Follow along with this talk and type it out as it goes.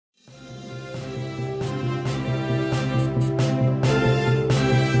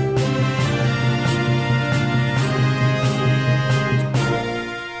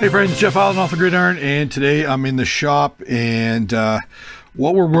Hey friends, Jeff Allen off the Gridiron, and today I'm in the shop, and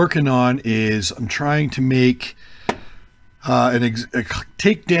what we're working on is I'm trying to make a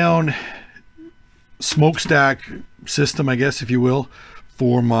takedown smokestack system, I guess, if you will,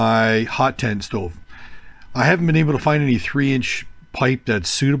 for my hot tent stove. I haven't been able to find any 3-inch pipe that's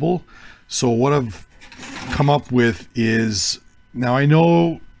suitable, so what I've come up with is, now I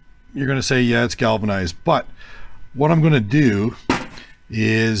know you're going to say, yeah, it's galvanized, but what I'm going to do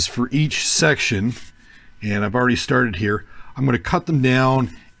is for each section, and I've already started here, I'm going to cut them down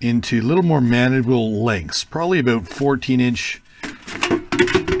into a little more manageable lengths, probably about 14-inch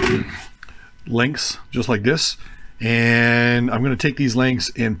lengths, just like this. And I'm going to take these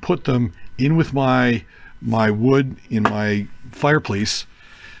lengths and put them in with my wood in my fireplace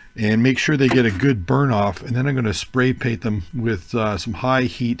and make sure they get a good burn off, and then I'm going to spray paint them with some high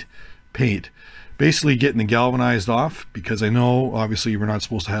heat paint, basically getting the galvanized off, because I know obviously we're not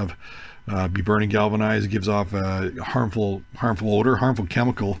supposed to have be burning galvanized. It gives off a harmful odor, harmful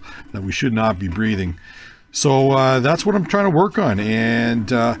chemical that we should not be breathing. So that's what I'm trying to work on, and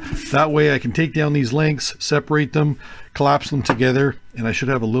that way I can take down these lengths, separate them, collapse them together, and I should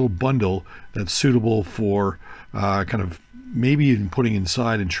have a little bundle that's suitable for kind of maybe even putting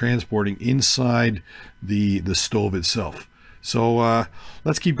inside and transporting inside the stove itself. So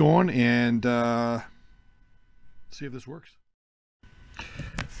let's keep going and see if this works.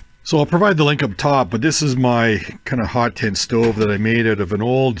 So I'll provide the link up top, but this is my kind of hot tent stove that I made out of an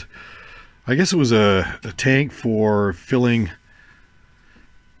old, I guess it was a tank for filling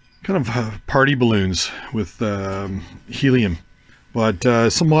kind of party balloons with helium.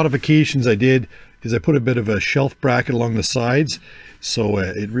 But some modifications I did is I put a bit of a shelf bracket along the sides, so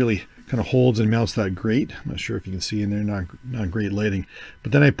it really kind of holds and mounts that grate. I'm not sure if you can see in there, not great lighting.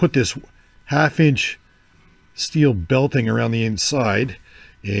 But then I put this 1/2-inch steel belting around the inside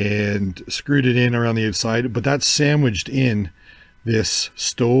and screwed it in around the outside, but that's sandwiched in this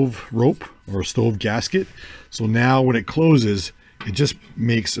stove rope or stove gasket. So now when it closes, it just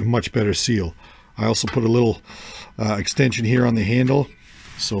makes a much better seal. I also put a little extension here on the handle,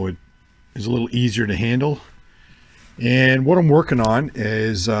 so it is a little easier to handle. And what I'm working on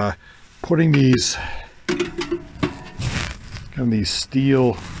is putting these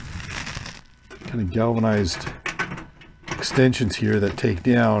steel kind of galvanized extensions here that take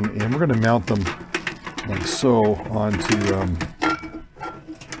down, and we're going to mount them like so onto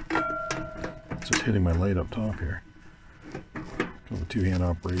just hitting my light up top here, kind of a two-hand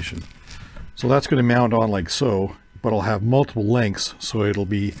operation. So that's going to mount on like so, but I'll have multiple lengths, so it'll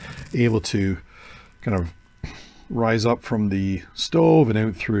be able to kind of rise up from the stove and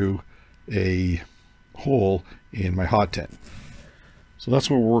out through a hole in my hot tent. So that's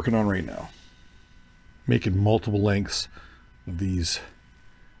what we're working on right now, making multiple lengths of these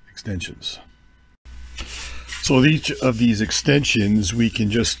extensions. So each of these extensions, we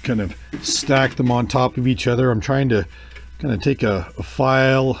can just kind of stack them on top of each other. I'm trying to kind of take a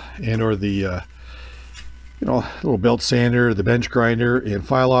file and or the little belt sander, the bench grinder, and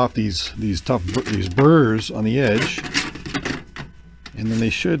file off these burrs on the edge, and then they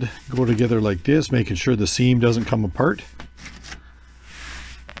should go together like this, making sure the seam doesn't come apart,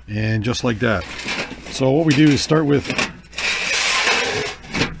 and just like that. So what we do is start with,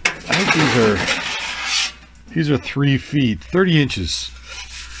 I think these are 3 feet, 30 inches,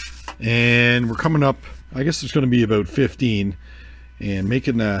 and we're coming up, I guess it's going to be about 15, and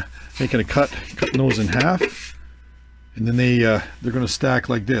making a cut, cutting those in half, and then they're going to stack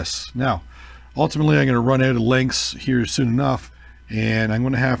like this. Now ultimately I'm going to run out of lengths here soon enough, and I'm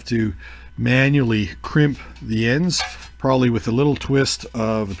going to have to manually crimp the ends, probably with a little twist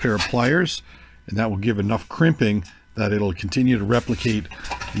of a pair of pliers, and that will give enough crimping that it'll continue to replicate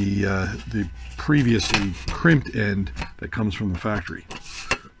the previously crimped end that comes from the factory.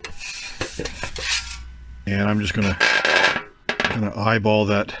 And I'm just going to kind of eyeball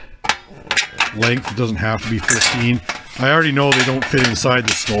that length. It doesn't have to be 15. I already know they don't fit inside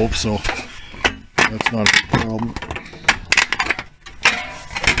the stove, so that's not a big problem.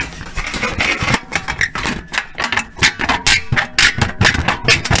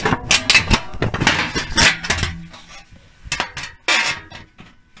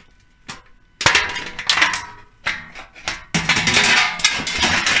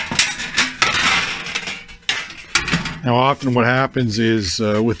 Now often what happens is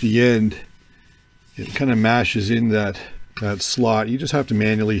with the end, it kind of mashes in that slot. You just have to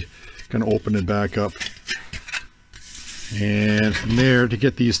manually kind of open it back up. And from there, to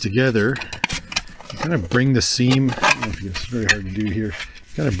get these together, you kind of bring the seam, I don't know if it's very hard to do here,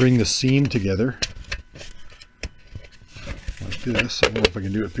 kind of bring the seam together like this. I don't know if I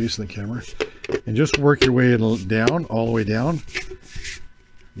can do it facing the camera. And just work your way down, all the way down,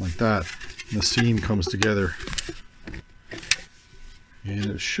 like that. And the seam comes together. And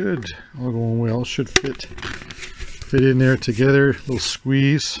it should, all going well, should fit in there together. Little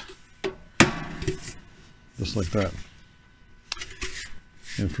squeeze, just like that.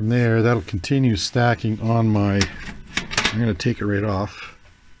 And from there, that'll continue stacking on my, I'm going to take it right off.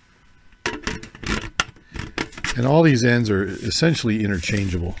 And all these ends are essentially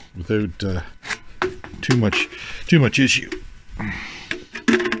interchangeable without too much issue.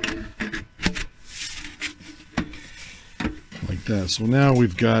 Like that. So now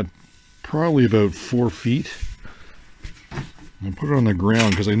we've got probably about 4 feet. I'm going to put it on the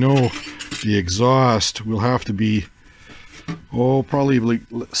ground because I know the exhaust will have to be, oh, probably like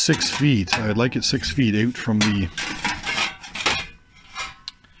 6 feet. I'd like it 6 feet out from the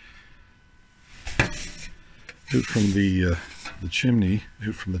chimney,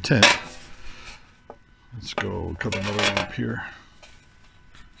 out from the tent. Let's go cut another one up here.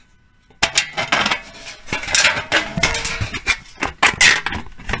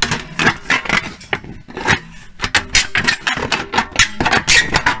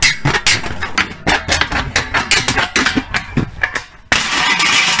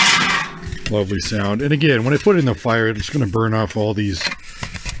 Lovely sound. And again, when I put it in the fire, it's going to burn off all these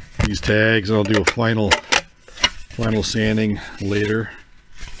tags, and I'll do a final sanding later.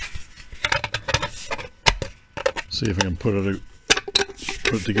 See if I can put it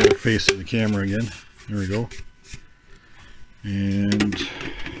together facing the camera again. There we go. And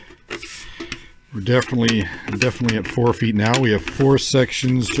we're definitely at 4 feet now. We have 4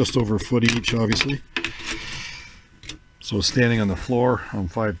 sections, just over a foot each, obviously. So standing on the floor on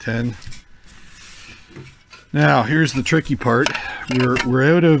 5'10". Now here's the tricky part.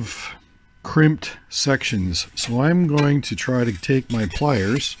 We're out of crimped sections, so I'm going to try to take my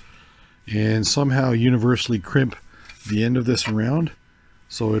pliers and somehow universally crimp the end of this around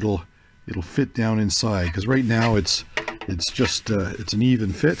so it'll fit down inside, because right now it's just it's an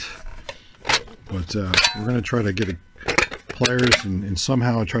even fit, but we're going to try to get a pliers and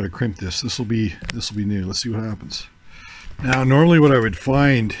somehow try to crimp this. This will be new. Let's see what happens. Now normally what I would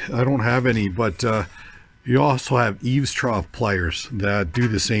find, I don't have any, but you also have eaves trough pliers that do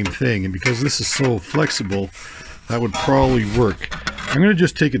the same thing, and because this is so flexible, that would probably work. I'm going to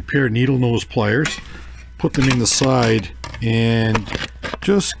just take a pair of needle nose pliers, put them in the side, and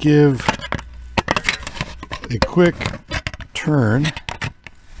just give a quick turn,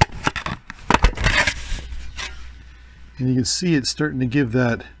 and you can see it's starting to give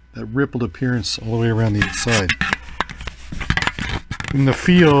that rippled appearance all the way around the inside. In the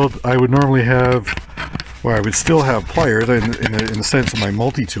field, I would normally have, well, I would still have pliers in the sense of my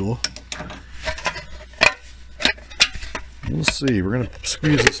multi-tool. We'll see. We're going to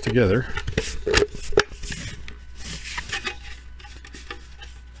squeeze this together.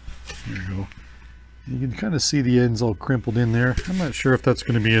 There you go. You can kind of see the ends all crimpled in there. I'm not sure if that's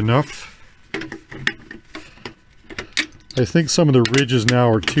going to be enough. I think some of the ridges now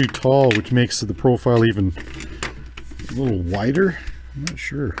are too tall, which makes the profile even a little wider. I'm not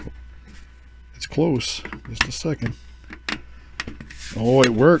sure. It's close. Just a second. Oh, it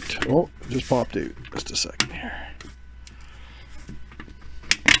worked. Oh, it just popped out. Just a second here.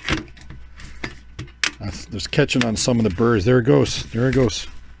 There's catching on some of the burrs. There it goes. There it goes.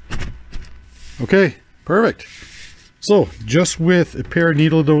 Okay, perfect. So, just with a pair of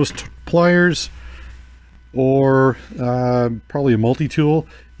needle nose pliers or probably a multi-tool,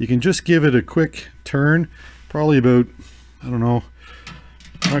 you can just give it a quick turn, probably about, I don't know,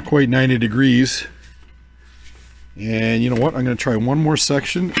 not quite 90 degrees. And you know what? I'm going to try one more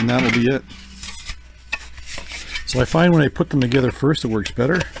section and that'll be it. So I find when I put them together first, it works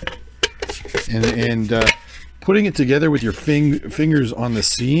better. And putting it together with your fingers on the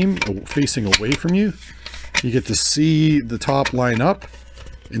seam facing away from you, you get to see the top line up,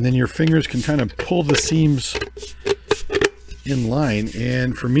 and then your fingers can kind of pull the seams in line.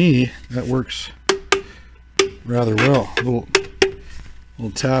 And for me, that works rather well. A little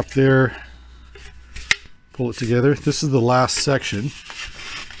tap there, pull it together. This is the last section.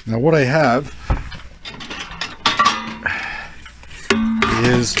 Now what I have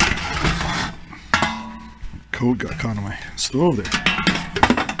is, coat got caught on my stove there.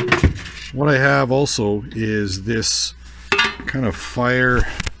 What I have also is this kind of fire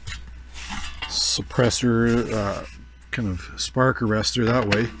suppressor, kind of spark arrestor that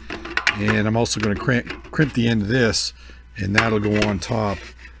way, and I'm also going to crimp the end of this, and that'll go on top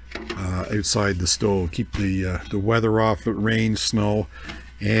outside the stove, keep the weather off, rain, snow.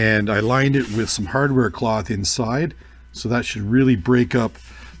 And I lined it with some hardware cloth inside So that should really break up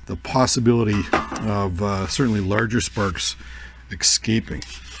the possibility of certainly larger sparks escaping.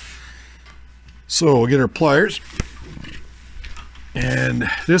 So we'll get our pliers, and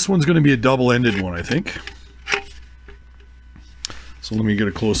this one's going to be a double-ended one, I think. So let me get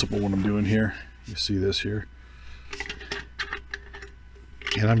a close-up of what I'm doing here. You see this here,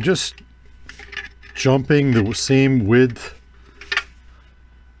 and I'm just jumping the same width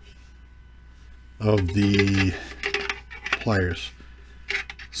of the pliers.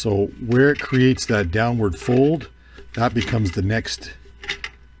 So where it creates that downward fold, that becomes the next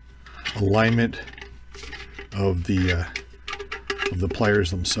alignment of the pliers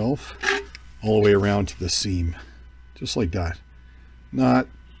themselves, all the way around to the seam, just like that. Not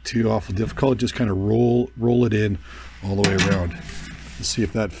too awful difficult, just kind of roll it in all the way around. Let's see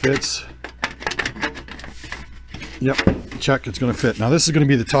if that fits. Yep, check, it's going to fit. Now this is going to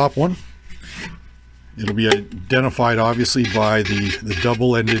be the top one. It'll be identified obviously by the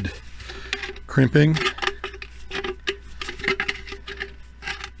double-ended crimping.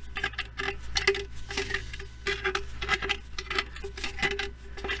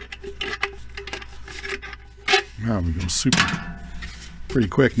 Wow, we're going pretty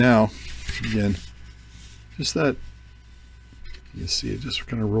quick now. Again, just that, you see it just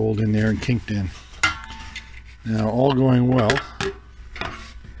kind of rolled in there and kinked in. Now, all going well,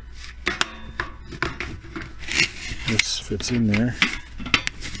 this fits in there.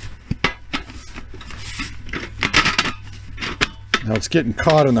 Now it's getting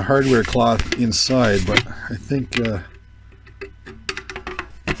caught in the hardware cloth inside, but I think I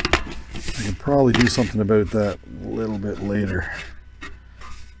can probably do something about that a little bit later.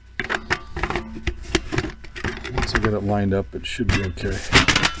 Once I get it lined up, it should be okay.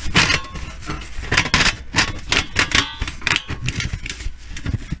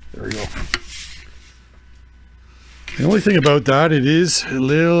 There we go. The only thing about that, it is a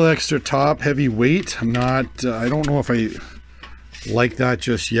little extra top heavy weight. I'm not, I don't know if I like that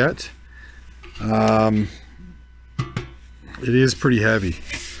just yet. It is pretty heavy.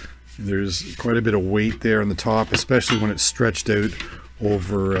 There's quite a bit of weight there on the top, especially when it's stretched out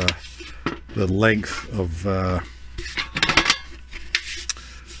over the length of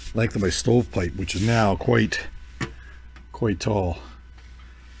my stovepipe, which is now quite tall.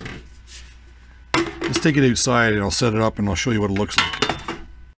 Let's take it outside and I'll set it up and I'll show you what it looks like.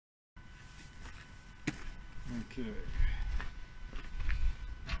 Okay.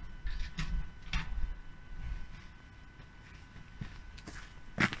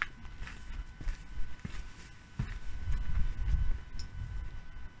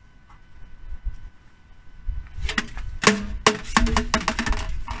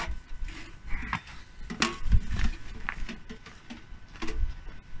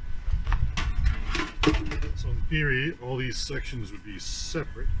 In theory, all these sections would be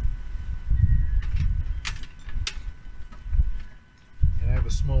separate, and I have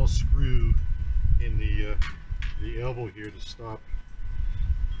a small screw in the elbow here to stop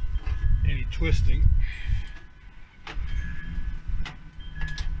any twisting.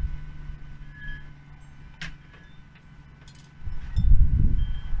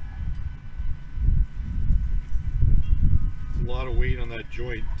 It's a lot of weight on that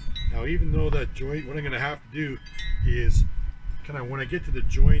joint. Now, even though that joint, what I'm going to have to do is kind of, when I get to the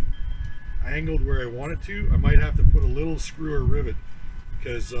joint angled where I want it to, I might have to put a little screw or rivet,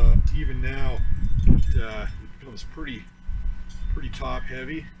 because even now it becomes pretty top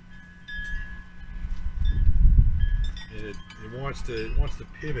heavy, and it wants to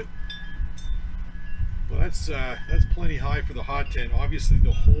pivot. But that's plenty high for the hot tent. Obviously,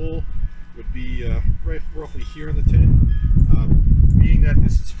 the hole would be right roughly here in the tent. Being that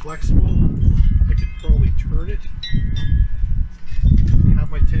this is flexible, I could probably turn it,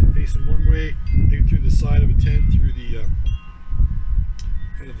 have my tent facing one way, dig through the side of a tent through the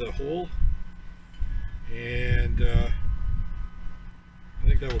kind of the hole, and I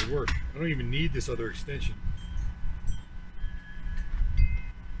think that would work. I don't even need this other extension.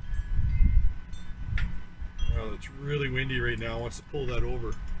 Well, it's really windy right now. It wants to pull that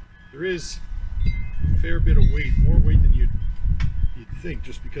over. There is a fair bit of weight, more weight than you'd think,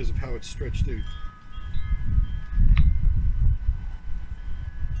 just because of how it's stretched out.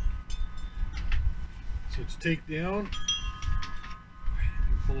 So to take down, you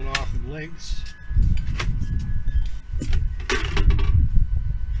can pull it off in lengths.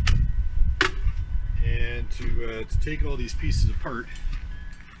 And to take all these pieces apart,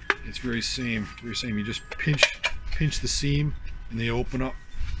 it's very same. You just pinch the seam and they open up.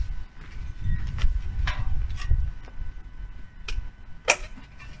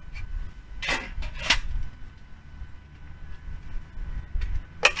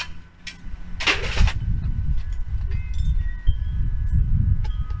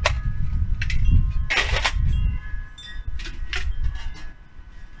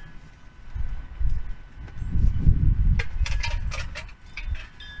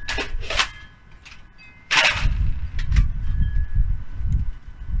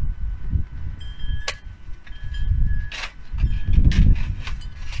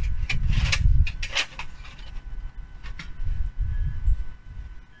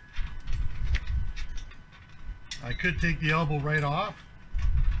 could take the elbow right off,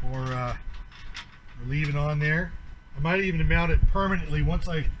 or leave it on there. I might even mount it permanently once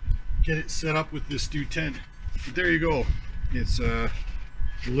I get it set up with this new tent. But there you go. It's a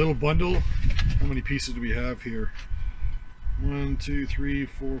little bundle. How many pieces do we have here? 1, 2, 3,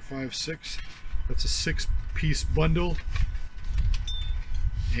 4, 5, 6. That's a 6-piece bundle.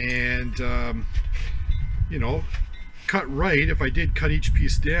 And you know, cut right. If I did cut each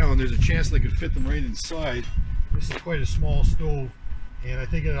piece down, there's a chance that I could fit them right inside. This is quite a small stove, and I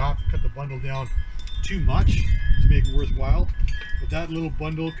think I'd have to cut the bundle down too much to make it worthwhile. But that little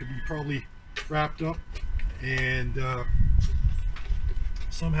bundle could be probably wrapped up and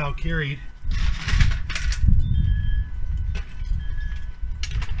somehow carried.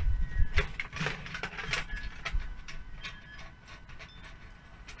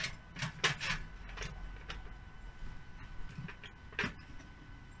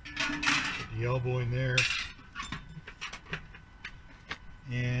 Put the elbow in there,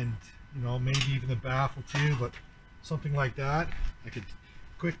 and you know, maybe even the baffle too, but something like that. I could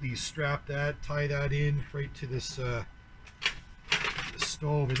quickly strap that, tie that in right to this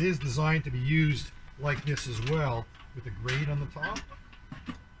stove. It is designed to be used like this as well, with a grate on the top.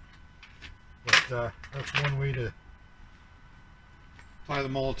 But that's one way to tie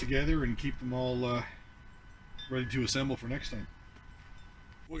them all together and keep them all ready to assemble for next time.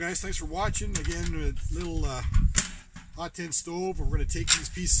 Well guys, thanks for watching. Again, a little hot tent stove. We're going to take these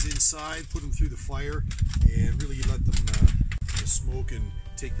pieces inside, put them through the fire, and really let them smoke and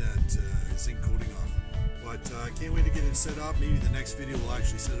take that zinc coating off. But I can't wait to get it set up. Maybe the next video we'll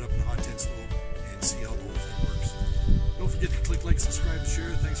actually set it up in a hot tent stove and see how the whole thing works. Don't forget to click like, subscribe, and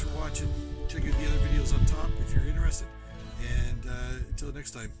share. Thanks for watching. Check out the other videos up top if you're interested. And until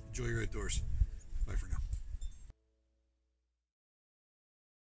next time, enjoy your outdoors. Bye for now.